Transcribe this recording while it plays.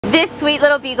This sweet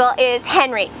little beagle is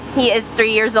Henry. He is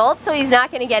 3 years old, so he's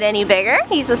not going to get any bigger.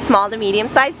 He's a small to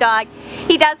medium-sized dog.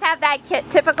 He does have that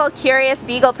typical curious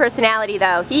beagle personality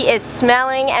though. He is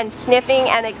smelling and sniffing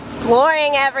and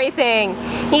exploring everything.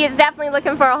 He is definitely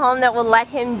looking for a home that will let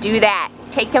him do that.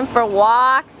 Take him for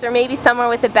walks or maybe somewhere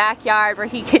with a backyard where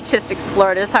he could just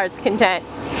explore to his heart's content.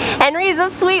 Henry's a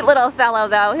sweet little fellow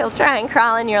though. He'll try and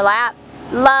crawl in your lap.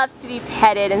 Loves to be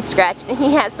petted and scratched, and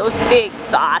he has those big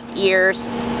soft ears.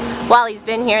 While he's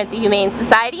been here at the Humane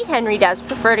Society, Henry does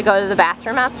prefer to go to the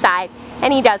bathroom outside,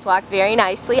 and he does walk very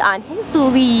nicely on his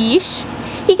leash.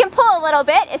 He can pull a little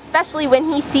bit, especially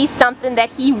when he sees something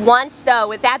that he wants though.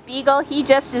 With that beagle, he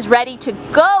just is ready to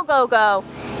go, go, go.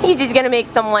 He's just gonna make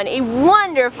someone a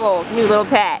wonderful new little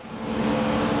pet.